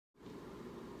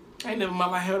I ain't never in my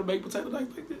life had a baked potato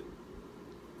like that.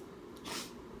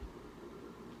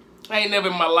 I ain't never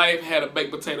in my life had a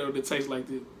baked potato that tastes like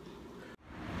this.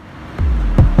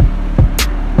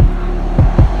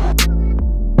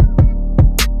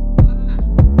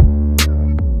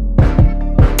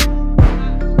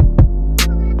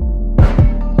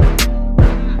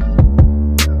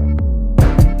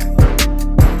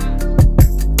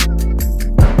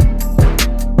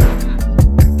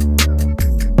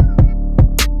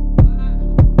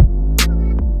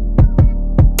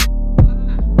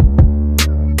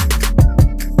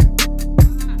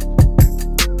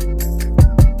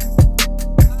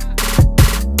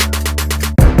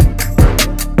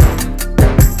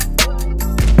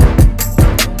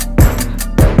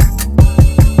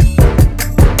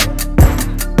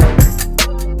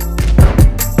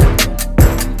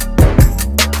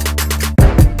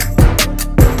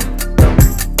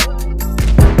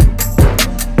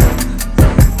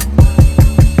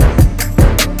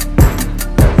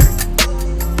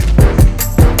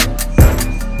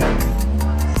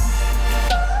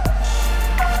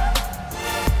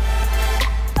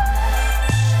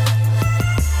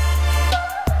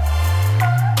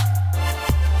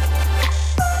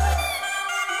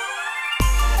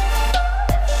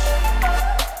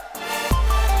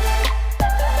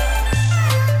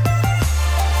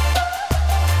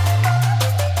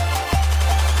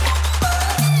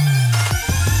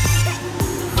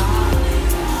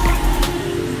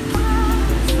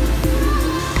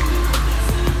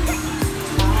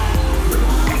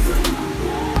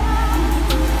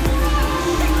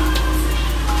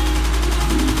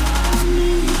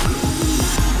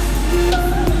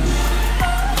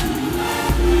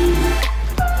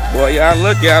 Boy, y'all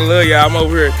look, y'all love y'all. I'm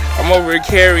over here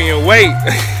carrying weight.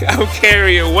 I'm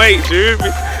carrying weight, you hear me?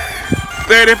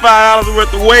 $35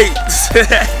 worth of weights.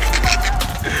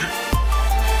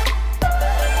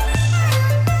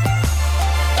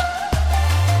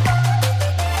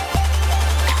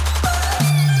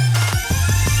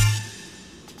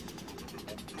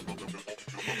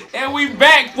 And we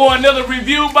back for another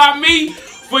review by me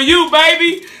for you,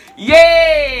 baby.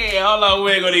 Yeah! Hold on,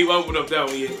 we ain't gonna even open up that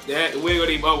one yet. We ain't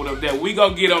gonna even open up that. We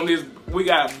gonna get on this. We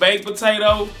got a baked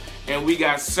potato and we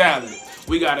got salad.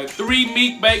 We got a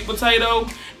 3-meat baked potato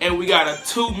and we got a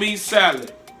 2-meat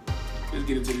salad. Let's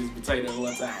get into this potato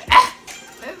one time.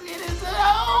 Let's get into it.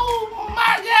 Oh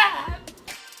my God!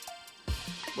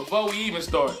 Before we even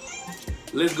start,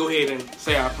 let's go ahead and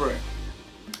say our prayer.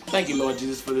 Thank you, Lord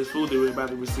Jesus, for this food that we're about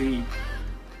to receive.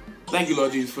 Thank you,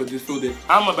 Lord Jesus, for this food that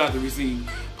I'm about to receive.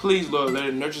 Please, Lord, let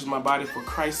it nurture my body for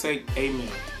Christ's sake. Amen.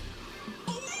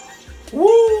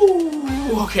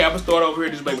 Woo! Okay, I'm going to start over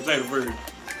here this baked potato first.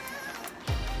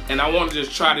 And I want to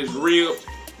just try this rib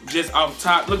just off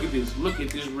top. Look at this. Look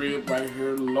at this rib right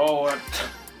here, Lord.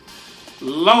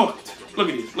 Lord. Look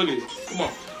at this. Look at this. Come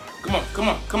on. Come on. Come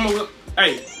on. Come on. Look.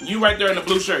 Hey, you right there in the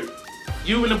blue shirt.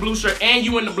 You in the blue shirt and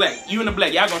you in the black. You in the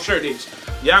black. Y'all gonna share this.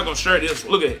 Y'all gonna share this.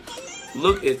 Look at it.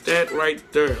 Look at that right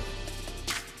there.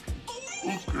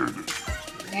 Look at it.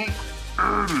 Look at it.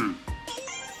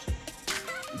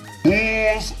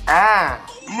 Bull's eye.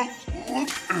 Look at it.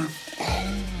 Oh.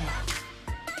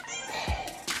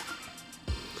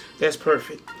 That's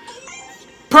perfect.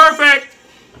 Perfect!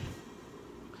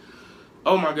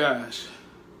 Oh my gosh.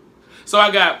 So I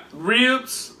got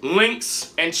ribs,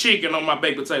 links, and chicken on my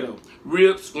baked potato.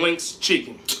 Ribs, links,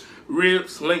 chicken.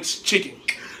 Ribs, links, chicken.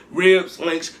 Ribs,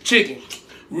 links, chicken.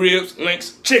 Ribs,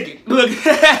 links, chicken. Look.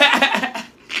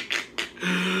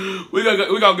 we gonna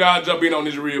go and jump in on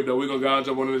this rib though. We gonna go and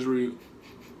jump on this rib.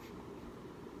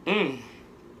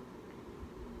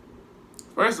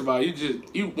 First of all,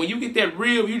 when you get that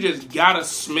rib, you just gotta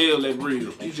smell that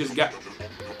rib. You just got.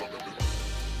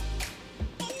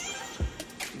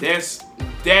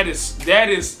 That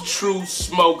is true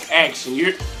smoke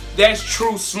action. That's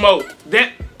true smoke.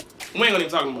 That we ain't gonna even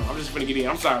talk about. I'm just gonna get in.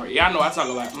 I'm sorry. Y'all know I talk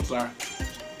a lot. I'm sorry.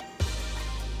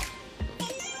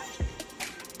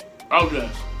 Oh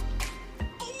yes.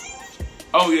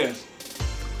 Oh yes.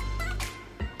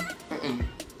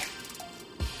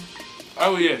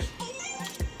 Oh yes.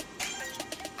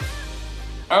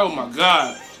 Oh my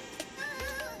God.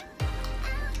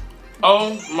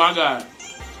 Oh my God.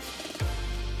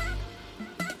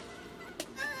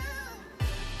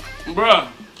 Bruh.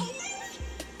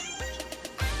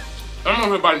 I'm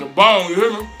over here biting the bone, you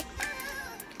hear me?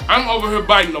 I'm over here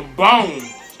biting the bone.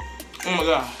 Oh my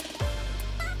God.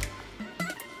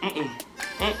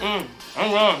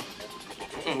 I'm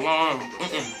wrong.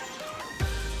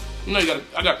 You know you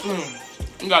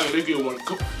gotta give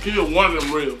you one of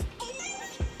them ribs.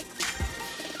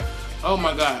 Oh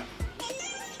my God.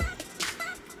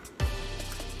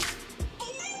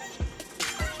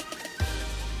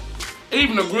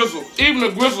 Even the gristle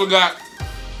got,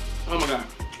 oh my God.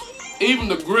 Even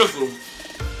the gristle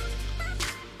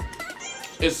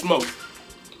is smoked.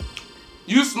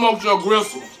 You smoked your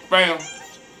gristle, fam.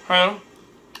 Huh?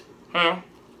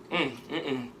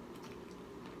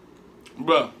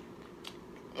 Bruh.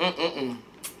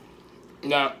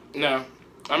 Now,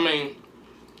 I mean,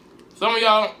 some of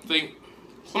y'all think,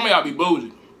 some of y'all be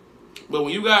bougie. But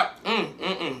when you got,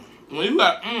 when you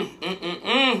got,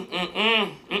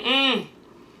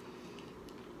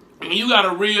 when you got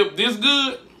a rib this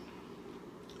good,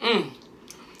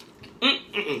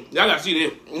 y'all gotta see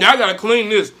this. Y'all gotta clean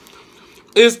this.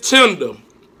 It's tender.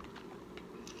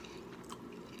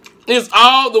 It's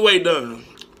all the way done.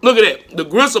 Look at that. The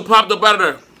gristle popped up out of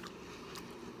there.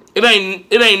 It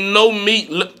ain't no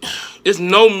meat. It's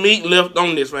no meat left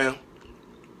on this, fam.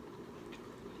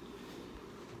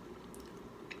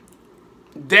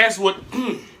 That's what.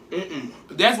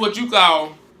 That's what you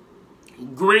call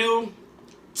grilled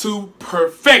to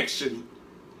perfection.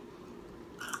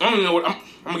 I don't even know what I'm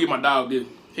gonna give my dog this.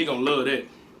 He gonna love that.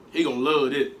 He gonna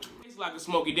love it. It's like a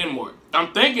smoky Denmark.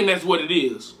 I'm thinking that's what it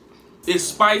is. It's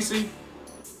spicy.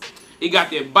 It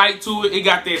got that bite to it. It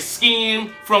got that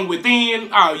skin from within.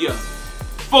 Oh, yeah.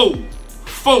 Food.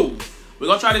 We're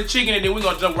going to try this chicken and then we're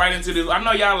going to jump right into this. I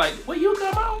know y'all like, well, you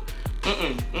come on?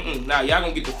 Nah, y'all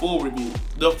going to get the full review.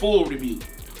 The full review.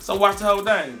 So watch the whole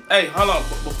thing. Hey, hold on.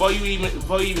 Before you even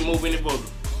move any further,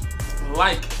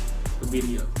 like the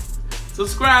video.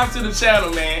 Subscribe to the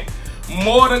channel, man.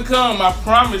 More to come. I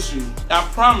promise you.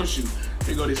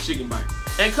 Here go this chicken bite.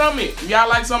 And comment. If y'all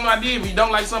like something I did, if you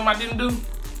don't like something I didn't do,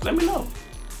 let me know.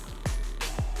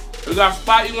 If you got a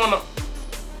spot you wanna.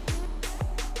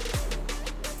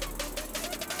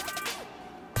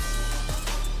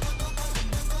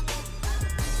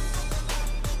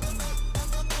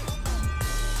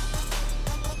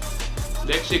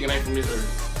 That chicken ain't from this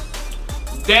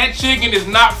earth. That chicken is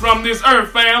not from this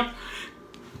earth, fam.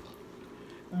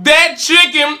 That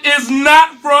chicken is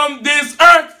not from this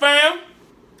earth, fam.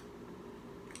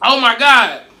 Oh my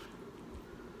God.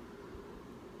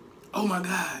 Oh my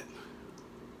God.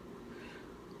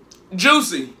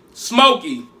 Juicy,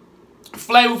 smoky,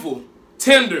 flavorful,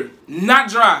 tender, not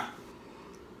dry.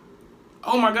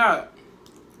 Oh my God.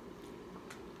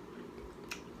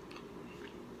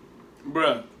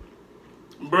 Bruh.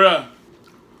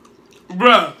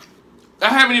 I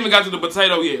haven't even got to the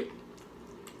potato yet.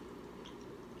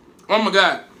 Oh my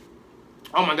God.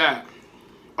 I'm gonna have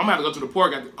to go to the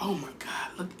pork after. Oh my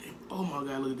God. Look at it. Oh my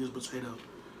God, look at this potato.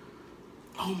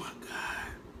 Oh my God.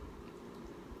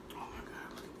 Oh my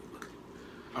God. Look at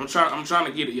it. I'm trying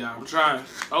to get it, y'all. I'm trying.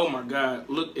 Oh my God.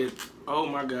 Look at. Oh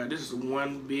my God. This is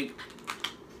one big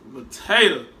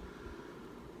potato.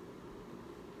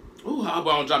 Ooh, I hope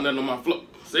I don't drop nothing on my floor.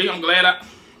 See, I'm glad I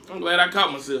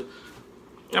caught myself.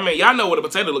 I mean, y'all know what a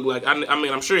potato look like. I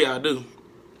mean, I'm sure y'all do.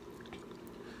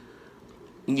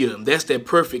 Yeah, that's that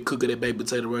perfect cook of that baked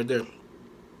potato right there.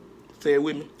 Say it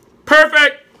with me.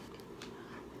 Perfect.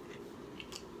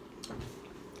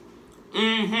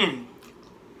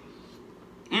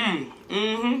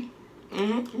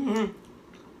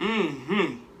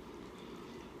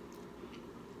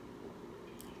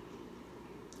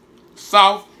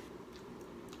 Soft,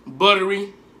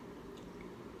 buttery.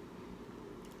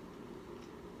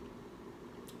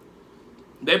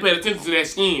 They paid attention to that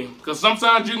skin, because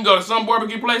sometimes you can go to some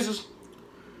barbecue places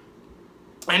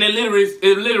and it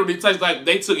literally tastes like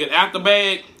they took it out the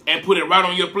bag and put it right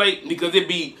on your plate, because it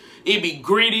be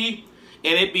gritty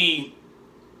and it be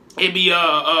dirty.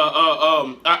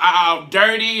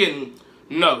 And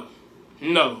no,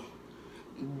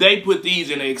 they put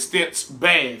these in an extensive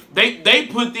bath. They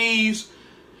put these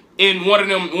in one of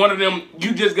them.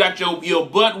 You just got your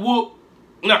butt whooped.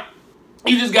 No.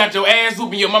 You just got your ass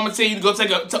whooping. Your mama tell you to go take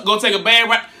a bath,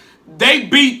 right? They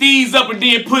beat these up and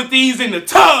then put these in the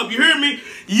tub. You hear me?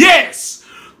 Yes.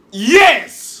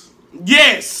 With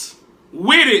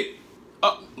it.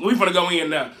 We finna go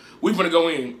in now. We finna go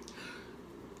in.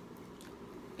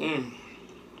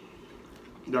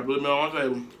 Got a little bit on the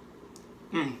table.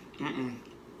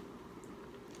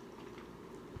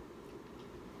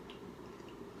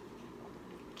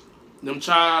 Them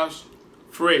chives,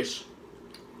 fresh.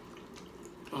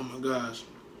 Oh my gosh.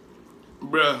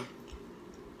 Bruh.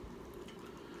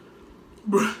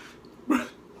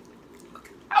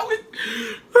 I was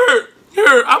hurt.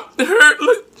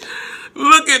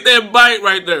 Look at that bite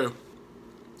right there.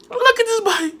 Look at this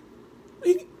bite.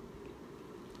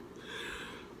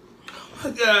 Oh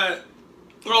my God.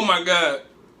 Oh my God.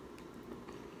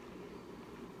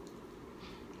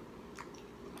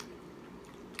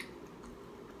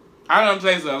 I done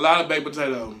tasted a lot of baked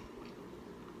potato.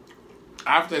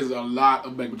 I've tasted a lot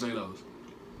of baked potatoes.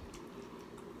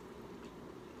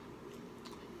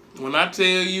 When I tell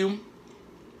you,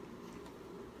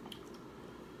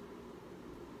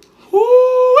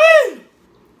 whoo-wee!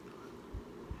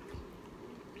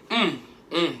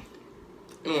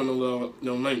 You want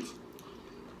no links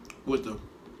with the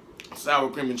sour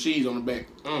cream and cheese on the back.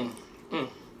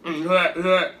 You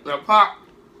heard that pop?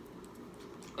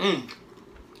 Give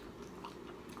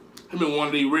me one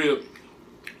of these ribs.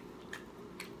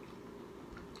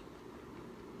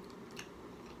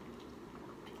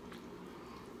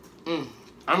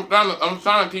 I'm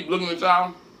trying to keep looking at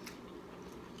y'all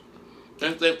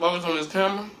and stay focused on this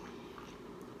camera.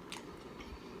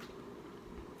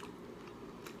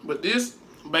 But this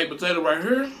baked potato right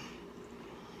here,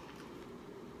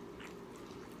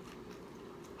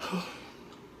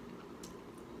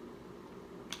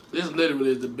 this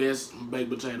literally is the best baked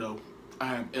potato I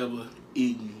have ever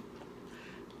eaten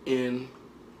in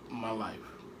my life.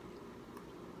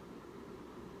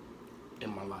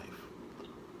 In my life.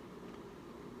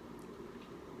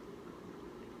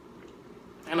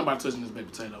 Ain't nobody touching this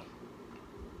baked potato.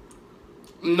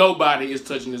 Nobody is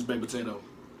touching this baked potato.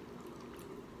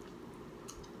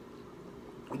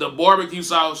 The barbecue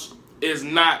sauce is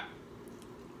not,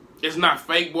 it's not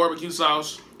fake barbecue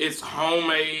sauce. It's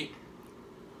homemade.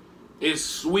 It's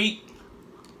sweet,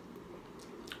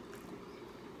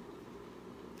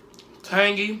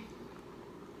 tangy,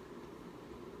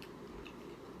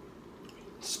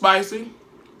 spicy.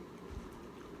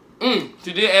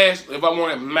 She did ask if I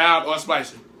wanted mild or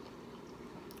spicy.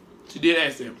 She did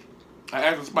ask that. I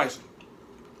asked for spicy.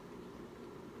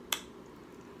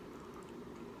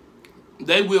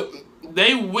 They whip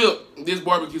this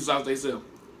barbecue sauce they sell.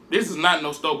 This is not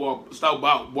no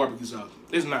store-bought barbecue sauce.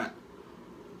 It's not.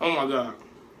 Oh my God.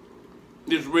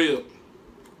 It's real.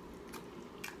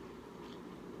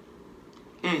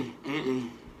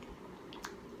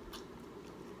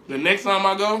 The next time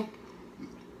I go,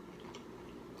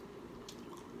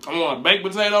 I want a baked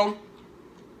potato.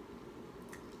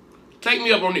 Take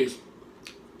me up on this.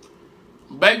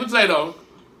 Baked potato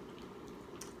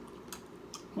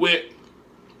with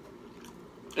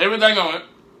everything on it.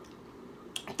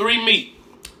 3 meat.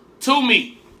 2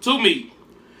 meat.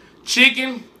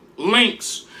 Chicken,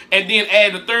 links, and then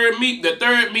add the third meat. The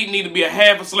third meat need to be a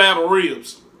half a slab of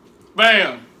ribs.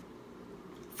 Bam.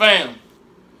 Fam.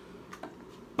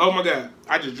 Oh my God.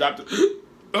 I just dropped it.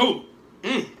 Oh.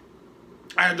 I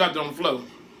just dropped it on the floor.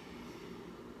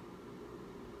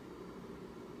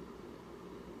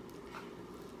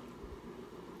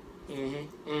 You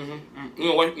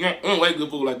don't waste good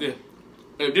food like this.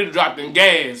 If this dropped in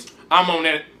gas, I'm on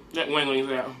that wing on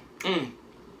your out.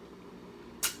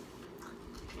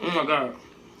 Oh my God.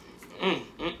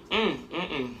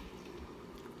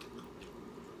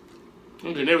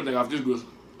 I'm getting everything off this good.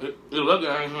 It looks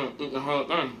like I ain't eating the whole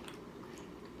thing.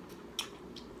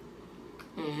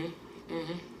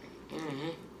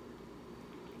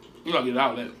 You gotta get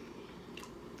out of that.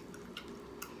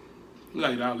 You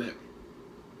gotta get out of that.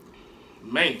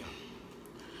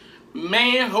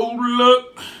 Man, hold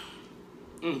up.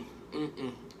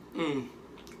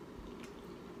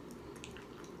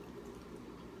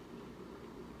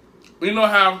 You know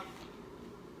how?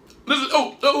 This is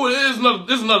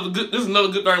another good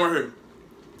thing right here.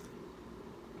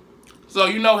 So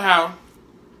you know how?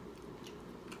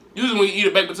 Usually when you eat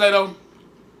a baked potato,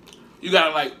 you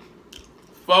gotta like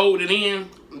fold it in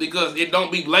because it don't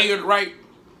be layered right.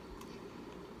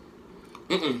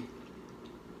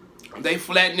 They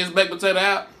flatten this baked potato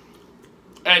out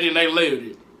and then they layered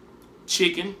it.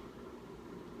 Chicken,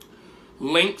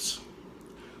 links,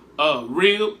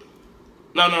 rib.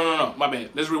 No, my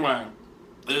bad. Let's rewind.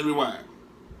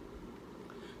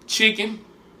 Chicken,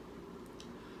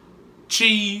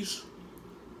 cheese,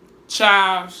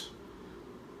 chives,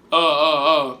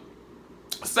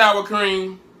 sour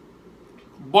cream,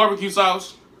 barbecue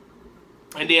sauce,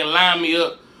 and then line me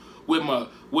up with my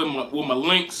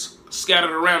links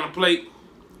scattered around the plate.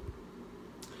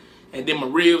 And then my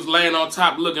ribs laying on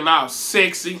top looking all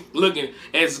sexy, looking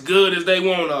as good as they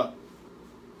wanna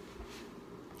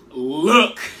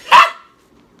look.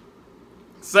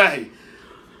 Say,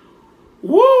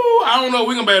 woo, I don't know if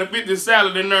we're gonna be able to fit this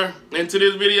salad in there into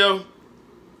this video.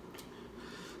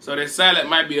 So that salad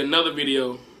might be another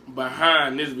video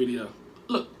behind this video.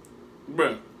 Look,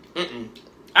 bruh,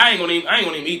 I ain't gonna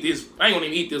even eat this. I ain't gonna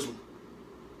even eat this one.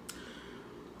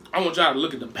 I want y'all to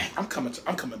look at the back. I'm coming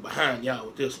behind y'all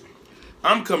with this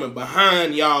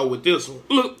one.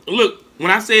 Look. When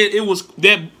I said it was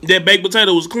that baked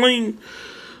potato was clean,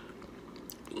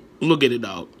 look at it,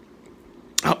 dog.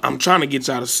 I'm trying to get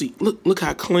y'all to see. Look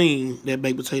how clean that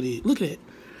baked potato is. Look at it.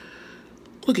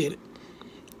 Look at it.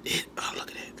 Oh, look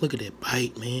at that. Look at that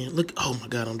bite, man. Look. Oh my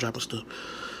God, I'm dropping stuff.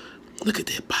 Look at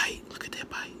that bite. Look at that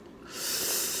bite.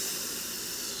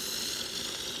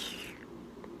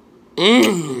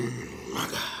 My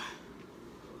God.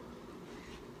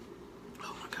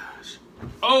 Oh my gosh.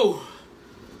 Oh.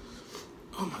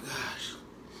 Oh my gosh.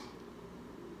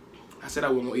 I said I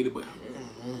wasn't gonna eat it, but.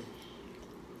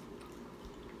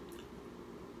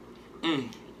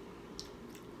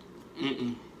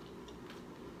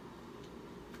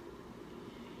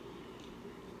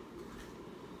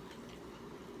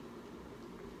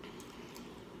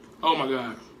 Oh my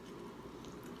God.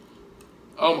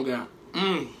 Oh my God.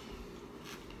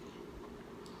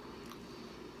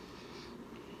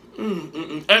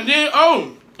 And then,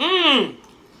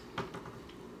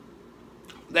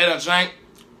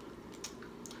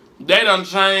 they done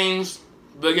changed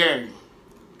the game.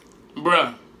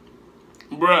 Bruh.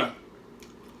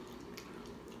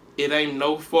 It ain't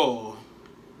no fall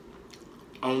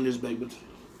on this baked potato.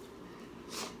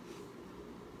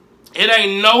 It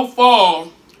ain't no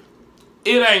fall.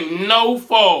 It ain't no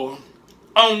fall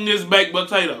on this baked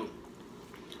potato.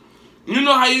 You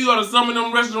know how you go to some of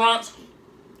them restaurants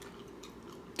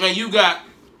and you got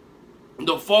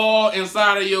the fall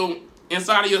inside of your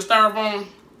styrofoam?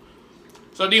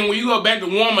 So then when you go back to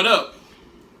warm it up,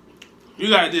 you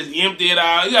gotta just empty it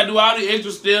out. You gotta do all the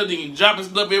extra stuff, then you dropping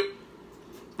stuff in.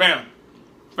 Bam.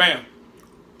 Bam.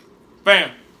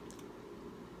 Bam.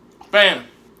 Bam.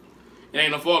 It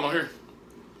ain't no fall on here.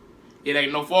 It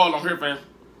ain't no fall on here, fam.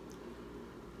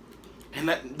 And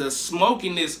the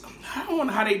smokiness, I don't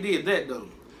wonder how they did that though.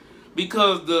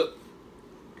 Because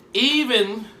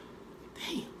even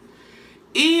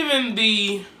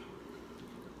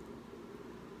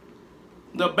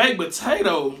the baked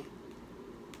potato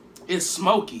is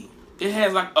smoky. It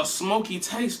has like a smoky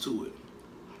taste to it.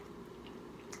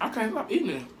 I can't stop eating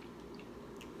it.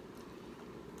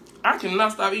 I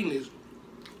cannot stop eating this.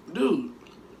 Dude,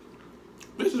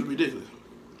 this is ridiculous.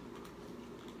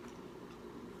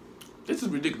 This is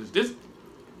ridiculous.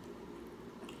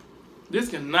 This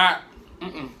cannot.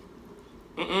 If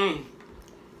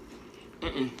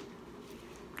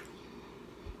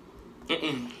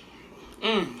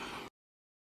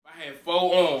I had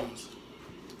 4 arms,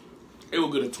 it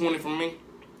would get a 20 from me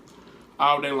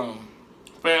all day long.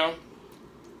 Fam,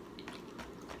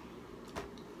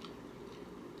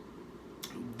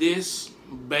 this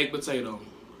baked potato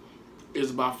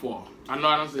is by far. I know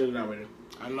I done said it already.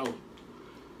 I know.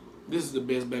 This is the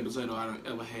best baked potato I've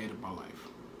ever had in my life.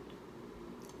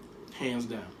 Hands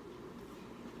down.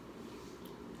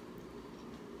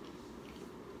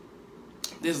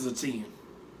 This is a 10.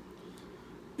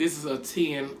 This is a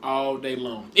 10 all day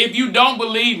long. If you don't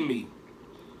believe me,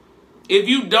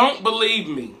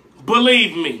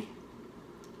 believe me.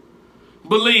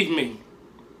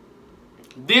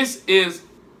 This is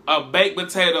a baked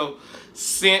potato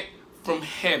sent from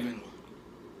heaven.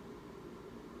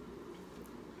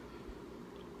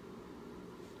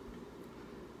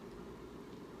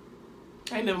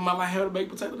 I ain't never in my life had a baked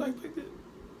potato like that.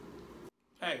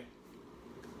 Hey,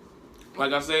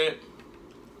 like I said,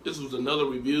 this was another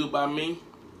review by me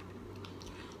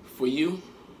for you.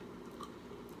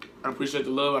 I appreciate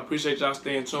the love. I appreciate y'all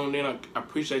staying tuned in. I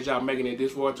appreciate y'all making it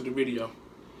this far to the video.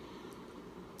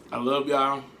 I love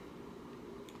y'all.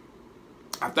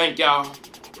 I thank y'all.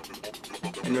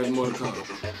 And there's more to come.